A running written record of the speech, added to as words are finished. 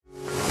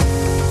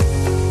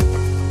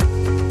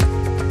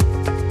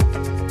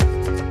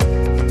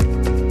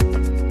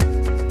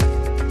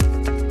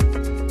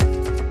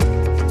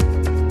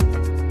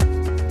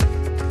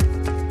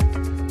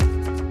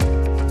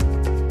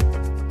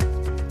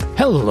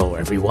Hello,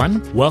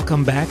 everyone.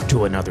 Welcome back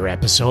to another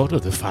episode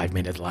of the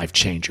 5-Minute Life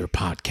Changer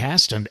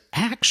podcast. And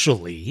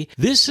actually,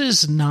 this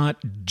is not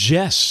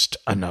just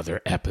another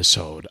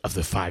episode of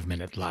the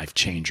 5-Minute Life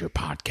Changer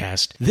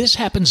podcast. This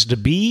happens to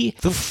be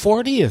the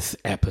 40th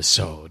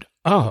episode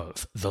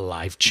of the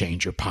Life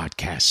Changer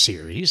podcast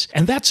series,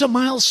 and that's a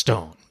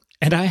milestone.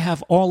 And I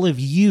have all of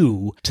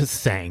you to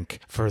thank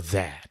for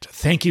that.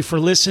 Thank you for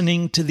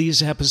listening to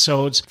these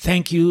episodes.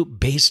 Thank you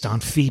based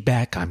on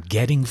feedback I'm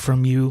getting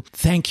from you.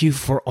 Thank you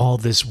for all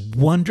this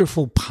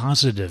wonderful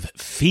positive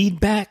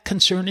feedback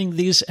concerning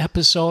these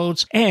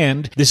episodes.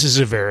 And this is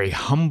a very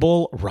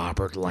humble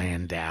Robert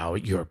Landau,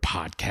 your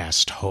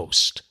podcast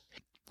host.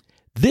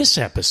 This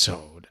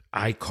episode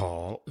I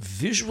call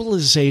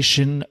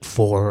Visualization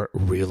for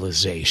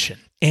Realization.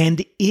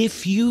 And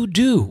if you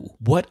do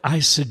what I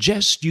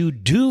suggest you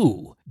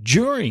do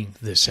during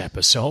this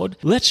episode,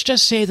 let's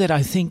just say that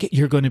I think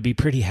you're going to be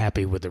pretty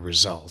happy with the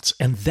results.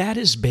 And that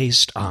is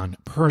based on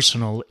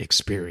personal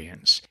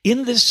experience.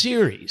 In this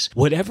series,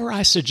 whatever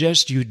I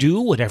suggest you do,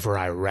 whatever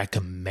I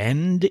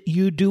recommend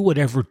you do,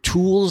 whatever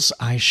tools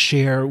I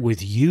share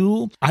with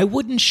you, I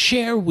wouldn't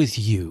share with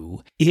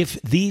you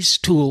if these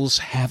tools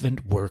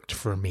haven't worked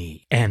for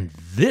me. And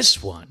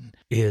this one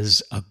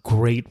is a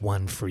great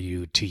one for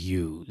you to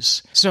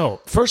use. So,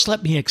 first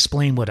let me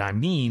explain what I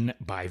mean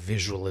by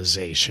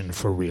visualization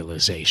for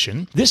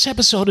realization. This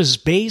episode is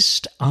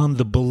based on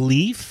the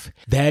belief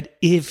that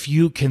if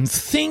you can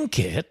think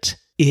it,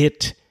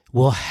 it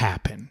will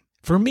happen.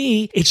 For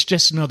me, it's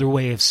just another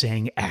way of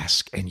saying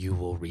ask and you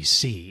will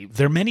receive.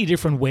 There are many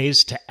different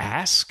ways to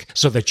ask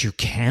so that you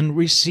can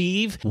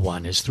receive.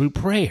 One is through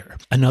prayer.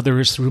 Another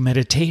is through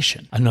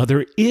meditation.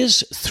 Another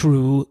is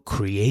through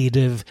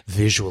creative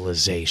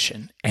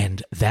visualization.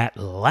 And that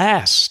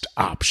last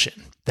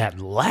option, that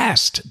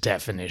last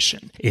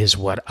definition is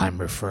what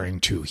I'm referring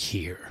to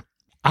here.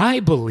 I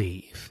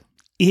believe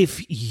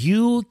if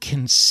you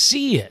can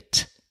see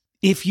it,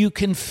 if you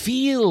can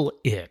feel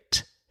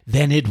it,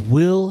 then it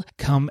will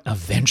come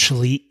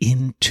eventually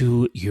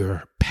into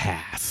your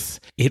path.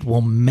 It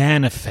will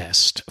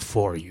manifest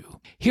for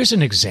you. Here's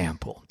an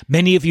example.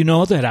 Many of you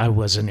know that I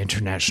was an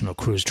international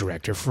cruise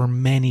director for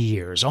many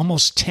years,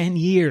 almost 10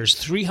 years,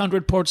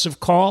 300 ports of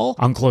call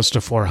on close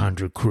to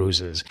 400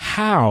 cruises.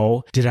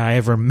 How did I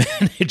ever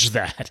manage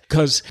that?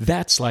 Because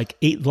that's like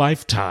 8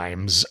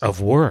 lifetimes of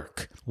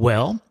work.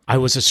 Well, I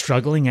was a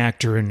struggling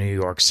actor in New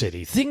York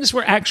City. Things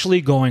were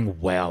actually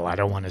going well. I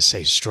don't want to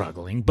say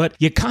struggling, but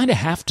you kind of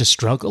have to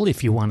struggle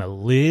if you want to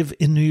live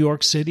in New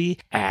York City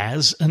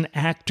as an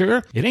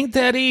actor. It ain't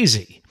that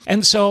easy.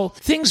 And so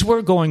things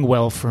were going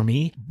well for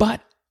me,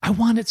 but I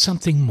wanted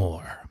something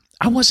more.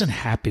 I wasn't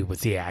happy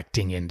with the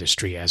acting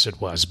industry as it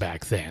was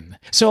back then.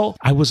 So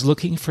I was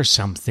looking for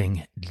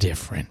something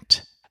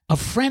different. A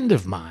friend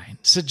of mine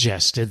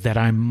suggested that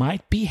I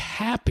might be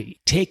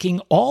happy taking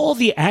all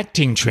the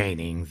acting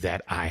training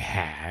that I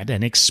had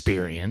and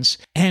experience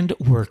and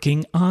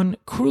working on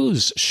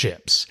cruise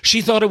ships.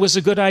 She thought it was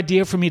a good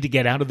idea for me to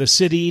get out of the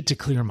city, to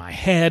clear my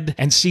head,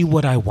 and see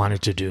what I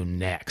wanted to do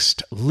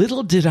next.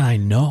 Little did I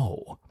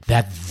know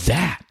that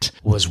that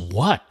was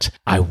what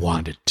I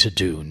wanted to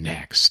do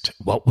next.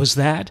 What was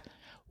that?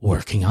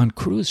 Working on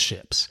cruise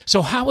ships.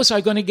 So how was I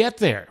going to get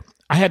there?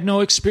 I had no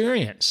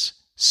experience.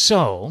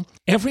 So,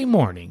 every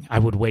morning I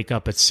would wake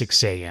up at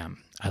 6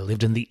 a.m. I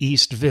lived in the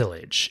East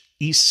Village,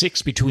 East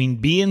 6 between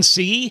B and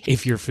C,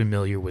 if you're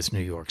familiar with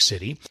New York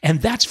City,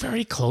 and that's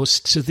very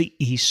close to the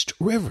East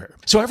River.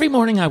 So every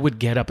morning I would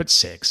get up at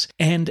 6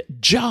 and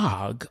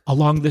jog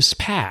along this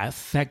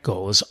path that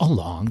goes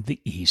along the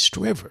East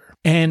River.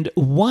 And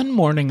one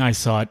morning I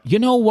thought, you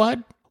know what?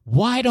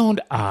 Why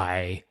don't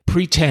I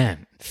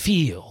pretend,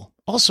 feel,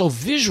 also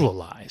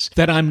visualize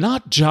that I'm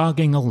not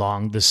jogging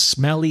along the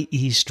smelly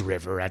East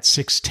River at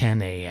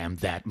 6:10 a.m.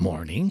 that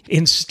morning.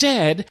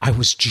 Instead, I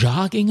was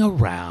jogging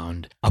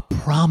around a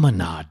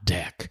promenade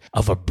deck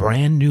of a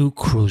brand new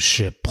cruise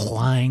ship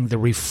plying the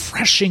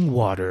refreshing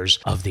waters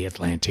of the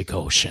Atlantic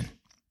Ocean.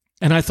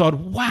 And I thought,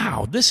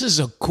 wow, this is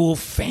a cool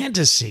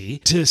fantasy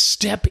to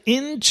step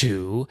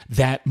into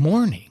that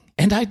morning.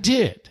 And I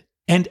did.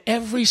 And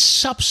every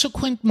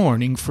subsequent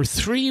morning for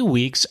 3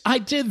 weeks, I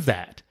did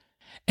that.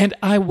 And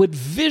I would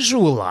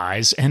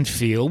visualize and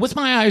feel, with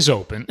my eyes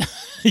open,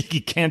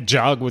 you can't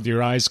jog with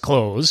your eyes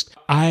closed,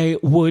 I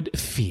would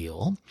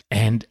feel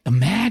and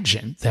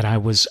imagine that I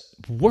was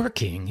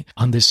working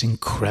on this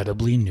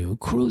incredibly new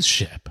cruise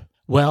ship.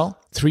 Well,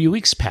 3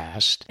 weeks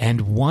passed,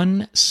 and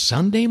one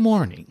Sunday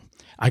morning,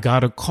 I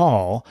got a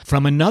call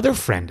from another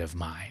friend of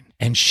mine,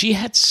 and she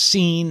had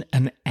seen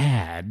an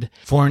ad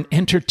for an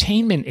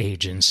entertainment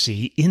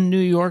agency in New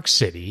York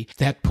City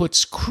that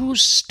puts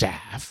cruise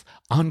staff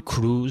on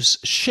cruise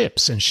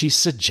ships, and she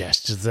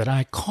suggested that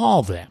I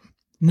call them.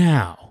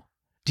 Now,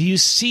 do you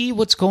see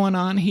what's going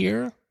on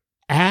here?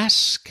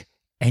 Ask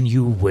and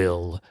you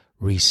will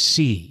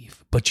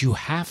receive, but you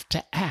have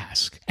to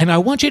ask. And I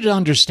want you to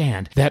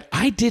understand that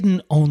I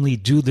didn't only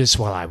do this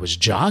while I was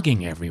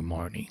jogging every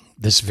morning,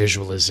 this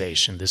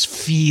visualization, this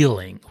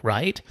feeling,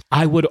 right?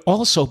 I would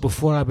also,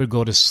 before I would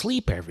go to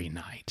sleep every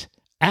night,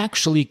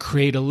 actually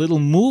create a little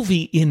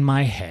movie in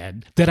my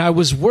head that I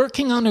was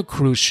working on a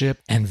cruise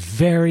ship and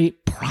very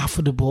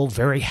profitable,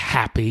 very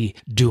happy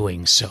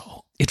doing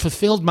so. It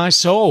fulfilled my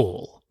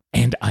soul,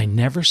 and I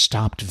never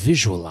stopped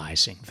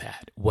visualizing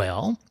that.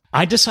 Well,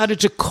 I decided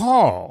to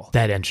call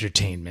that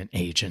entertainment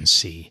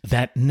agency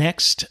that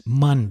next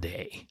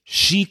Monday.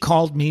 She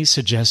called me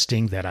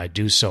suggesting that I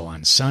do so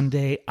on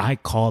Sunday. I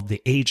called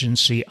the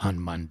agency on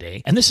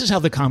Monday, and this is how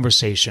the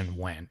conversation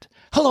went.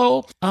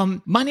 Hello,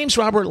 my name's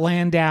Robert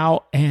Landau,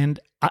 and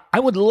I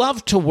would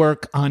love to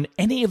work on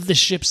any of the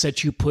ships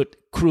that you put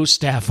crew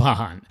staff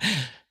on.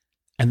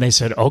 And they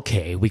said,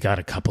 okay, we got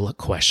a couple of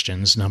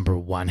questions. Number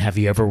one, have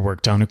you ever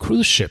worked on a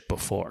cruise ship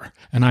before?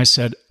 And I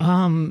said,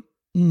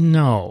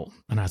 no.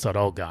 And I thought,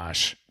 oh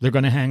gosh, they're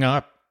going to hang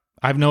up.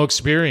 I have no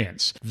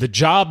experience. The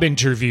job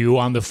interview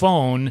on the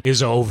phone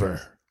is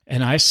over.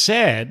 And I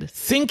said,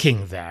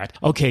 thinking that,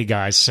 okay,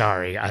 guys,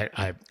 sorry,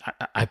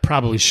 I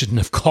probably shouldn't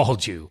have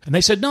called you. And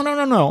they said,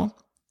 no.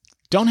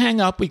 Don't hang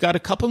up. We got a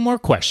couple more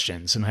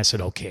questions. And I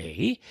said,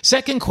 okay.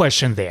 Second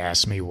question they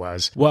asked me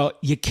was, well,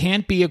 you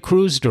can't be a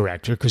cruise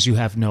director because you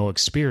have no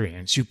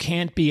experience. You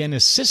can't be an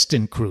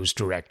assistant cruise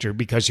director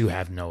because you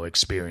have no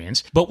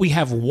experience. But we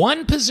have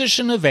one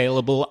position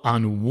available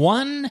on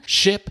one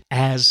ship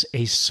as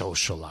a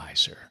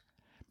socializer.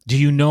 Do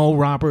you know,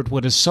 Robert,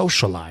 what a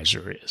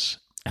socializer is?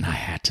 And I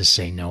had to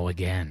say no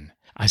again.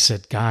 I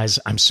said, guys,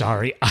 I'm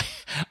sorry.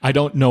 I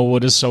don't know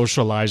what a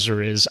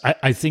socializer is.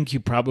 I think you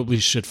probably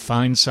should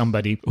find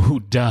somebody who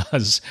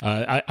does.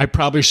 I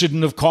probably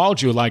shouldn't have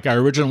called you like I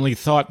originally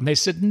thought. And they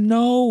said,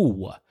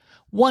 no.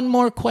 One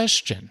more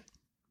question.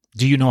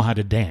 Do you know how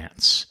to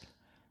dance?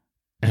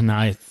 And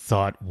I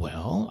thought,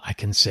 well, I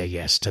can say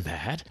yes to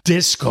that.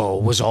 Disco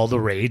was all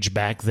the rage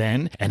back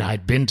then, and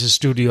I'd been to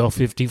Studio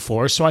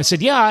 54, so I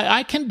said, yeah,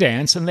 I can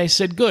dance. And they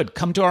said, good,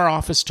 come to our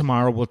office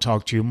tomorrow, we'll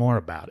talk to you more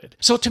about it.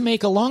 So to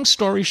make a long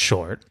story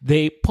short,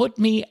 they put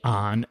me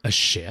on a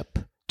ship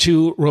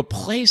to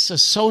replace a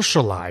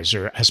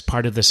socializer as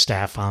part of the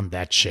staff on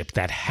that ship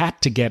that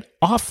had to get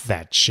off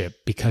that ship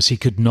because he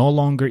could no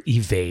longer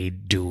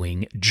evade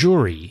doing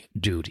jury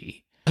duty.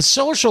 A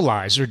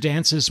socializer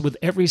dances with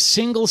every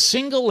single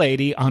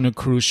lady on a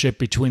cruise ship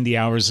between the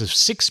hours of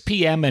 6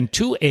 p.m. and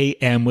 2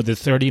 a.m. with a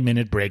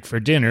 30-minute break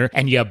for dinner,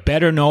 and you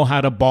better know how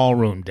to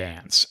ballroom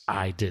dance.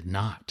 I did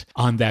not.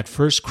 On that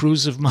first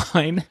cruise of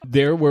mine,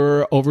 there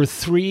were over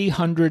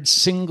 300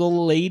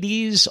 single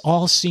ladies,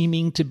 all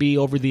seeming to be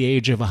over the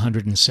age of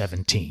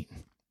 117.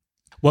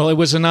 Well, it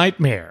was a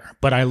nightmare,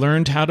 but I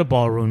learned how to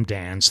ballroom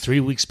dance. 3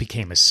 weeks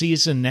became a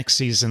season. Next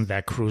season,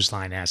 that cruise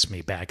line asked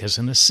me back as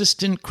an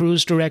assistant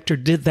cruise director,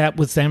 did that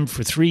with them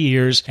for 3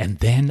 years, and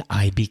then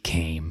I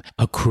became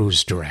a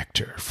cruise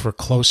director for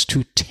close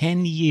to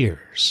 10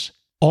 years.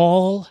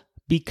 All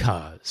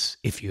because,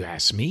 if you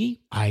ask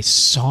me, I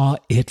saw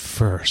it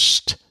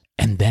first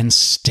and then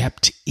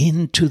stepped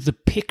into the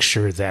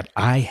picture that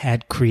I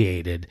had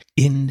created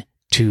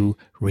into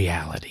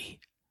reality.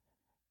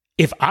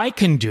 If I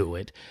can do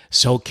it,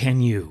 so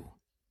can you.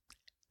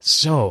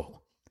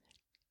 So,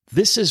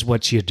 this is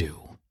what you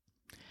do.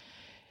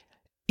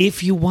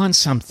 If you want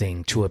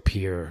something to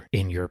appear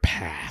in your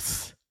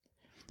path,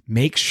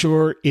 make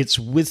sure it's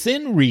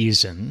within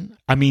reason.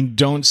 I mean,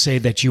 don't say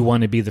that you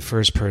want to be the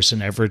first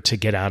person ever to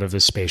get out of a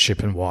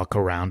spaceship and walk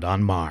around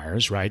on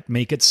Mars, right?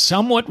 Make it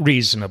somewhat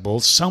reasonable,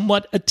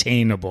 somewhat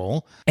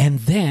attainable, and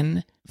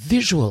then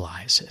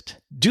visualize it.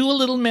 Do a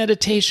little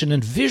meditation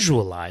and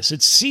visualize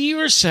it. See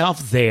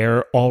yourself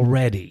there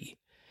already.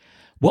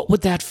 What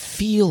would that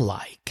feel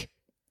like?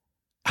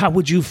 How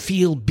would you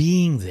feel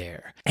being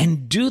there?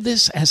 And do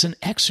this as an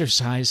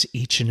exercise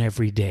each and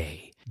every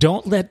day.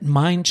 Don't let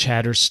mind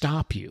chatter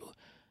stop you.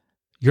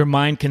 Your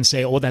mind can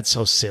say, oh, that's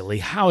so silly.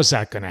 How is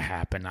that going to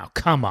happen now?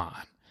 Come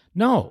on.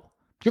 No,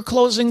 you're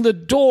closing the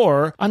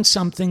door on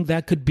something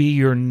that could be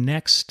your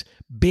next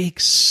big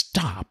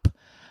stop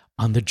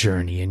on the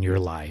journey in your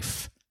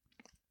life.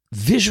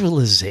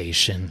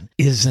 Visualization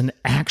is an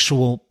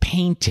actual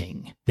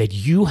painting that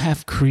you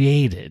have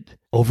created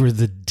over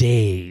the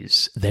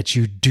days that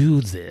you do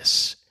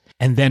this.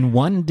 And then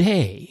one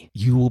day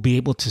you will be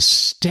able to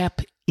step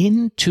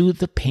into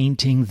the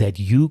painting that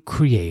you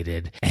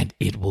created and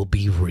it will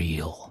be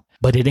real.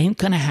 But it ain't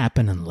going to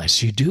happen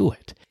unless you do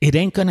it. It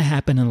ain't going to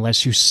happen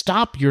unless you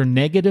stop your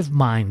negative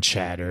mind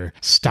chatter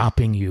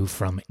stopping you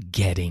from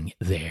getting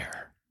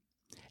there.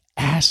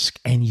 Ask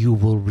and you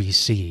will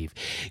receive.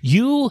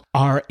 You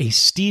are a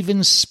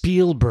Steven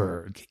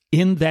Spielberg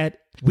in that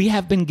we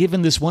have been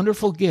given this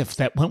wonderful gift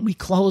that when we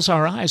close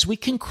our eyes, we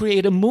can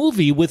create a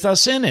movie with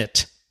us in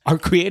it. Our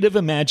creative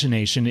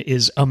imagination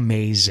is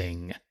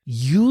amazing.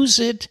 Use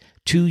it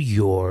to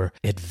your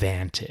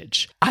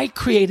advantage. I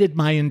created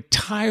my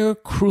entire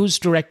cruise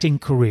directing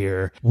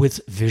career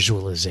with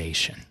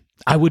visualization.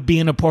 I would be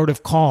in a port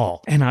of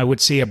call, and I would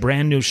see a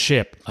brand new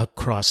ship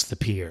across the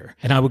pier.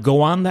 And I would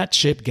go on that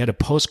ship, get a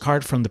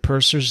postcard from the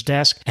purser's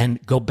desk,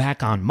 and go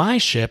back on my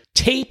ship,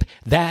 tape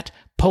that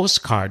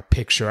postcard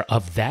picture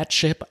of that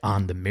ship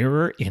on the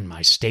mirror in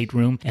my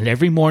stateroom, and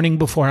every morning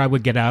before I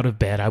would get out of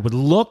bed, I would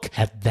look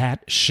at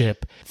that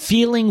ship,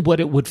 feeling what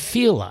it would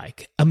feel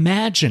like,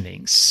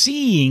 imagining,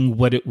 seeing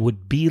what it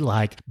would be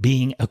like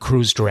being a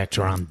cruise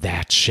director on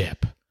that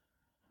ship.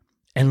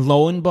 And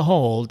lo and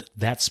behold,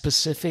 that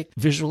specific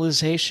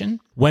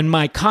visualization, when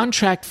my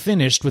contract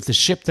finished with the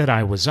ship that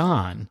I was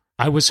on,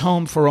 I was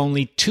home for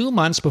only 2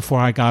 months before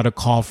I got a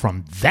call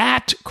from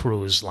that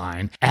cruise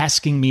line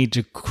asking me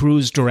to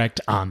cruise direct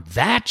on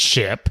that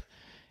ship,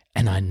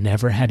 and I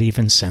never had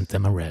even sent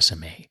them a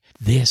resume.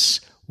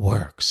 This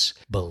works.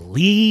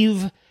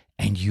 Believe,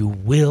 and you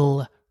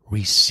will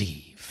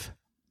receive.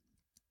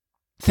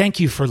 Thank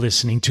you for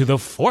listening to the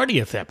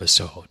 40th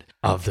episode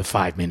of the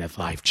 5-Minute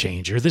Life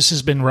Changer. This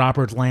has been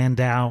Robert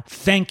Landau.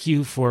 Thank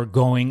you for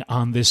going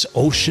on this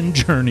ocean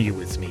journey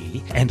with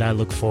me, and I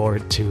look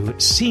forward to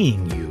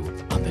seeing you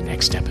on the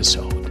next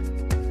episode.